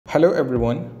Hello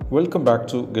everyone, welcome back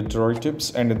to Get Droid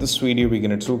Tips, and in this video we're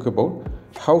going to talk about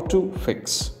how to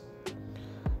fix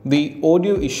the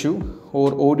audio issue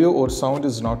or audio or sound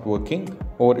is not working,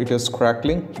 or it is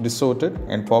crackling, distorted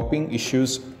and popping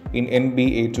issues in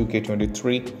NBA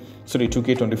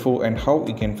 2K24, and how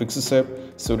we can fix this up.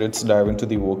 So let's dive into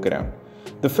the workaround.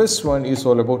 The first one is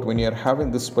all about when you're having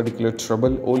this particular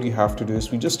trouble, all you have to do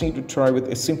is we just need to try with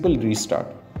a simple restart.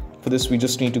 For this we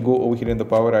just need to go over here in the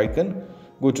power icon.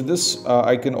 Go to this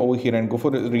icon over here and go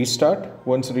for the restart.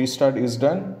 Once restart is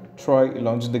done, try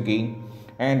launch the game,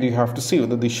 and you have to see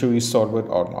whether the issue is solved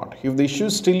or not. If the issue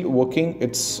is still working,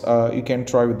 you can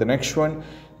try with the next one.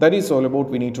 That is all about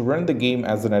we need to run the game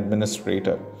as an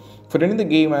administrator. For running the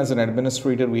game as an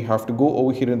administrator, we have to go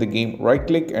over here in the game, right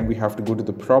click, and we have to go to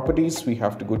the properties. We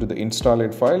have to go to the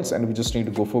installed files, and we just need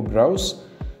to go for browse.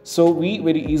 So we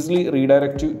very easily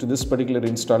redirect you to this particular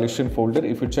installation folder.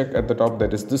 If you check at the top,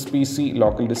 that is this PC,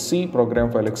 local disk C,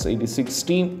 program file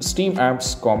x86, Steam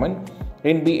apps common,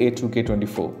 NBA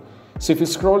 2K24. So if you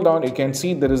scroll down, you can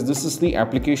see this is the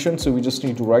application. So we just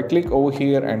need to right click over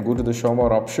here and go to the show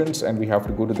more options, and we have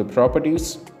to go to the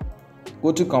properties,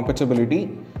 go to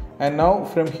compatibility, and now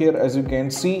from here, as you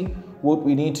can see, what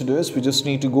we need to do is we just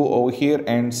need to go over here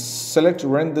and select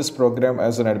run this program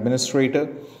as an administrator.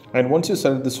 And once you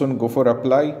select this one, go for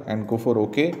apply and go for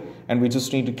OK, and we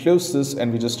just need to close this,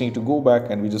 and we just need to go back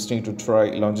and we just need to try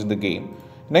launching the game.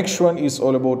 Next one is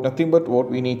all about nothing but what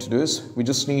we need to do is we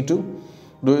just need to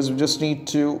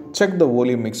check the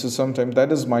volume mixer.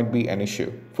 Sometimes might be an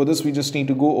issue. For this we just need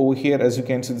to go over here. As you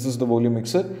can see, this is the volume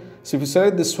mixer. So if you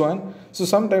select this one, so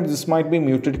sometimes this might be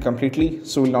muted completely,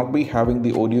 so we'll not be having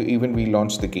the audio even we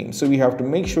launch the game. So we have to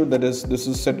make sure that this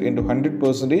is set into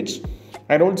 100%.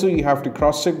 And also you have to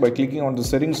cross check by clicking on the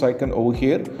settings icon over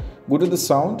here. Go to the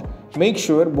sound, make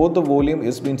sure both the volume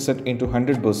is being set into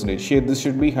 100%. Here this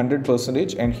should be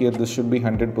 100%, and here this should be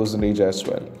 100% as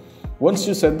well. Once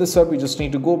you set this up, you just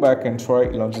need to go back and try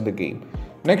launching the game.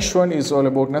 Next one is all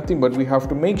about nothing but we have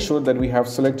to make sure that we have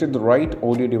selected the right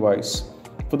audio device.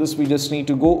 For this we just need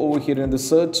to go over here in the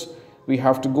search. We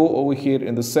have to go over here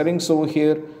in the settings over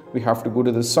here. We have to go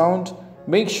to the sound.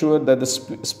 Make sure that the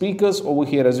speakers over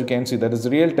here, as you can see, that is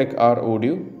Realtek R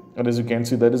audio, and as you can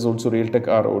see, that is also Realtek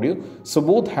R audio. So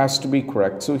both has to be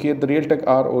correct. So here the Realtek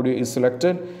R audio is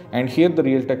selected, and here the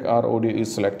Realtek R audio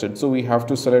is selected. So we have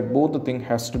to select both. The thing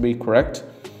has to be correct.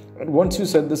 And once you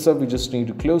set this up, we just need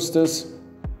to close this.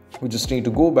 We just need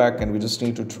to go back and we just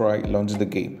need to try launch the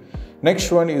game.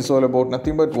 Next one is all about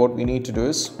nothing but what we need to do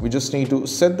is we just need to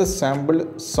set the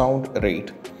sample sound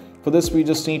rate. For this we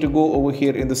just need to go over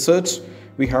here in the search.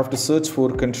 We have to search for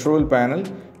control panel.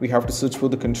 We have to search for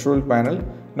the control panel.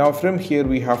 Now from here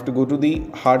we have to go to the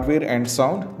hardware and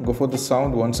sound. Go for the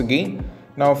sound once again.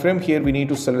 Now from here we need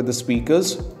to select the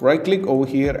speakers. Right click over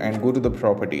here and go to the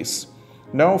properties.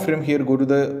 Now from here go to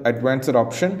the advanced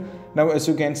option. Now as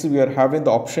you can see, we are having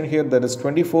the option here that is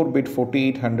 24-bit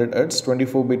 4800 Hz,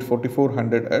 24-bit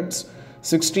 4400 Hz,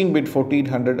 16-bit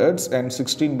 4800 Hz, and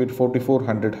 16-bit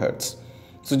 4400 Hz.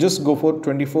 So just go for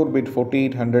 24-bit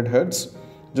 4800 Hz.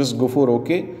 Just go for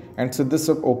OK and set this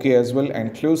up OK as well,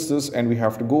 and close this, and we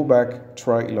have to go back,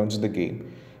 try launch the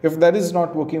game. If that is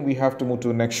not working, we have to move to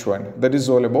the next one. That is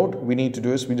all about we need to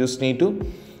do is we just need to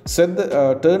set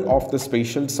the turn off the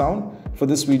spatial sound. For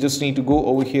this we just need to go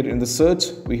over here in the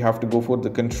search. We have to go for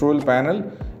the control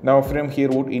panel. Now from here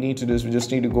what we need to do is we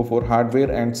just need to go for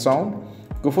hardware and sound.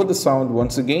 Go for the sound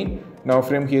once again. Now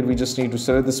from here we just need to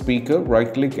select the speaker,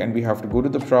 right click, and we have to go to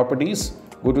the properties,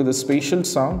 go to the spatial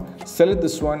sound, select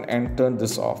this one and turn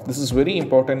this off. This is very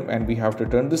important, and we have to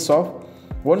turn this off.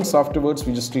 Once afterwards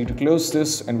we just need to close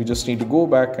this, and we just need to go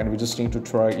back and we just need to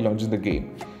try launching the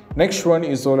game. Next one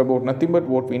is all about nothing but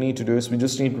what we need to do is we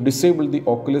just need to disable the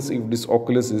OCULUS if this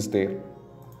OCULUS is there.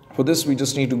 For this we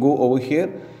just need to go over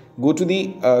here, go to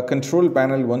the control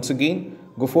panel once again,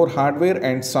 go for hardware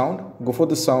and sound, go for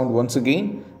the sound once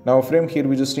again. Now from here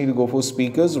we just need to go for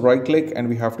speakers, right click, and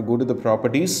we have to go to the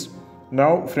properties.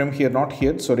 Now from here,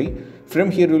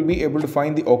 from here we'll be able to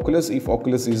find the OCULUS if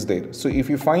OCULUS is there. So if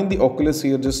you find the OCULUS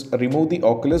here, just remove the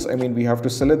OCULUS. We have to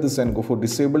select this and go for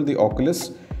disable the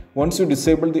OCULUS. Once you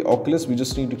disable the OCULUS, we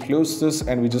just need to close this,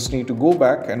 and we just need to go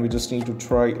back and we just need to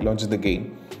try launch the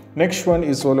game. Next one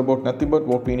is all about nothing but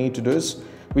what we need to do is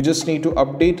we just need to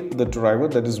update the driver.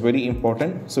 That is very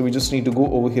important. So we just need to go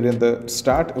over here in the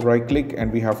start, right click,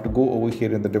 and we have to go over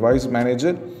here in the device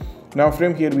manager. Now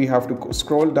from here we have to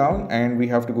scroll down and we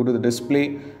have to go to the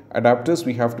display adapters.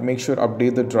 We have to make sure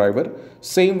update the driver.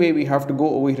 Same way we have to go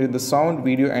over here in the sound,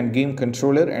 video and game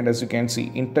controller, and as you can see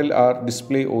Intel R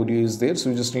display audio is there. So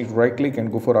you just need to right click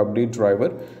and go for update driver.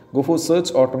 Go for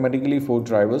search automatically for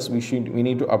drivers. We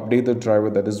need to update the driver.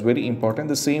 That is very important.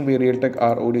 The same way Realtek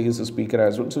R audio is a speaker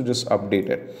as well. So just update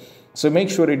it. So make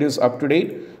sure it is up to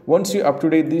date. Once you up to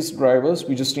date these drivers,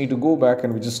 we just need to go back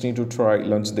and we just need to try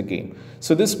launch the game.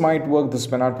 So this might work, this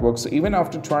may not work. So even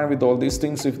after trying with all these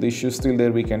things, if the issue is still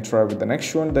there, we can try with the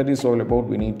next one. That is all about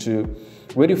we need to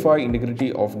verify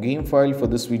integrity of game file. For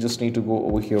this we just need to go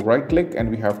over here, right click, and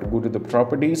we have to go to the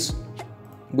properties.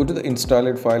 Go to the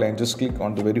installed file and just click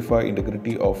on the verify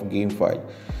integrity of game file.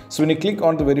 So when you click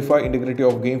on the verify integrity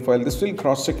of game file, this will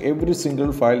cross check every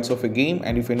single files of a game,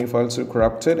 and if any files are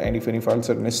corrupted and if any files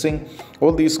are missing,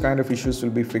 all these kind of issues will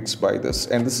be fixed by this.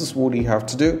 And this is what you have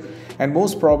to do, and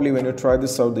most probably when you try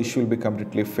this out, the issue will be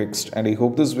completely fixed. And I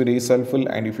hope this video is helpful,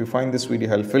 and if you find this video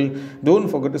helpful, don't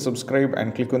forget to subscribe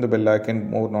and click on the bell icon for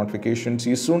more notifications. See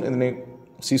you soon in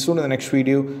the next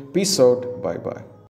video. Peace out. Bye bye.